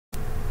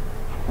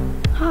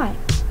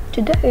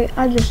Today,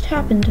 I just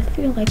happened to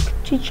feel like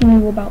teaching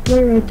you about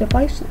literary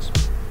devices.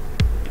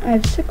 I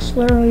have 6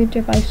 literary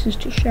devices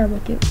to share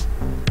with you.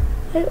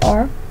 They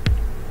are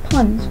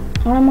puns,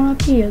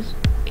 onomatopoeias,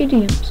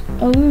 idioms,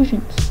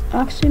 allusions,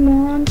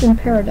 oxymorons, and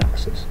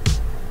paradoxes.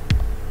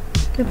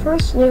 The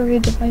first literary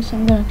device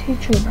I'm going to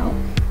teach you about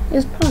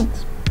is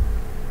puns.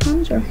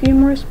 Puns are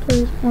humorous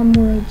plays on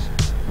words,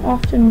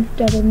 often with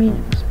double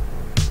meanings.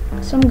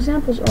 Some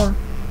examples are,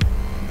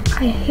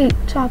 "I hate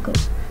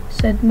tacos,"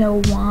 said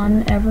no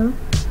one ever.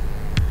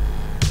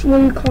 "What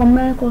do you call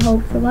medical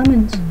help for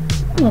lemons?"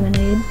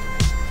 Lemonade.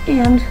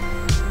 And,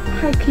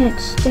 "I can't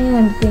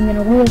stand being in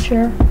a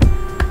wheelchair."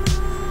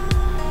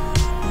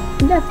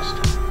 Next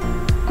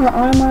are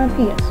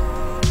onomatopoeias.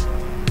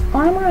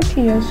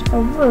 Onomatopoeias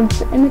are words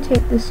that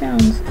imitate the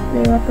sounds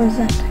they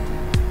represent.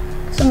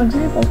 Some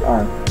examples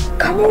are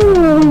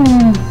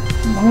kaboom,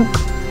 monk,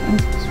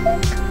 and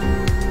smoke.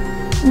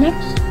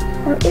 Next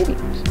are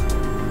idioms.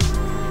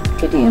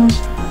 Idioms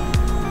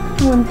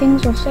are when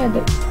things are said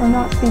that are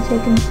not to be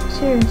taken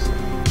seriously.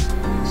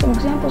 Some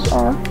examples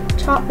are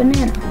top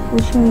banana,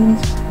 which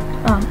means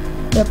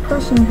the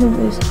person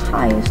who is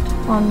highest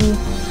on the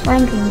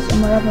rankings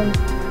and whatever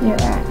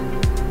you're at.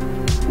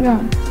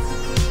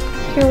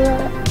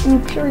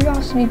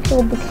 Curiosity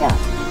killed the cat,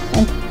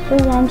 and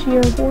hold on to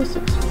your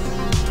horses.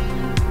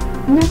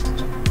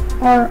 Next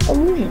are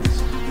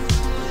allusions.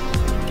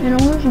 An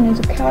allusion is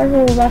a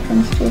casual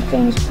reference to a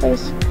famous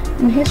place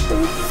in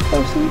history,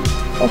 person,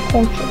 or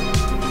culture.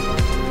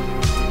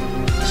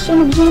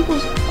 Some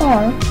examples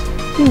are,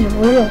 "He's a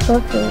real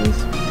Hercules,"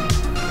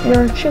 "There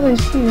are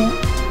chilies here,"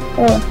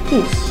 or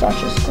 "He's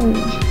such a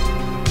Scrooge."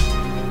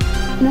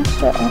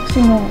 Next are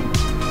oxymorons.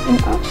 An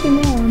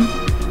oxymoron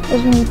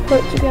is when you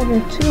put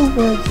together 2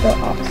 words that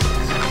are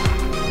opposites.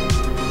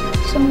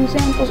 Some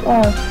examples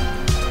are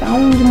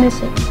found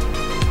missing,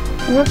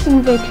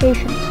 working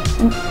vacations,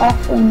 and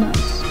awfully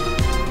nice.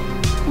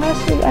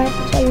 Lastly, I have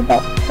to tell you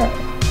about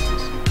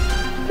paradoxes.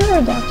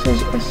 Paradoxes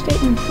are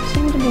statements that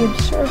seem to be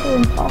absurd or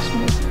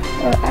impossible,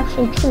 but are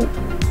actually true.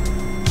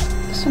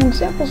 Some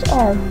examples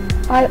are,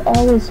 "I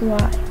always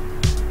lie,"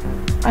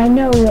 "I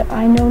know that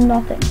I know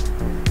nothing,"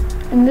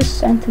 and "this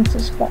sentence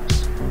is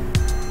false."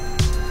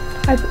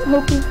 I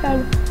hope you've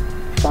had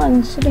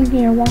fun sitting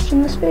here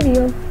watching this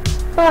video.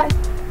 Bye!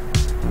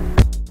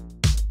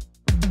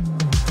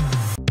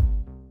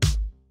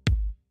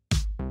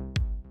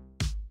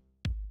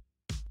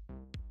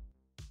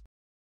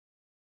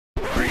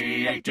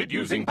 Created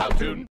using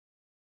Powtoon.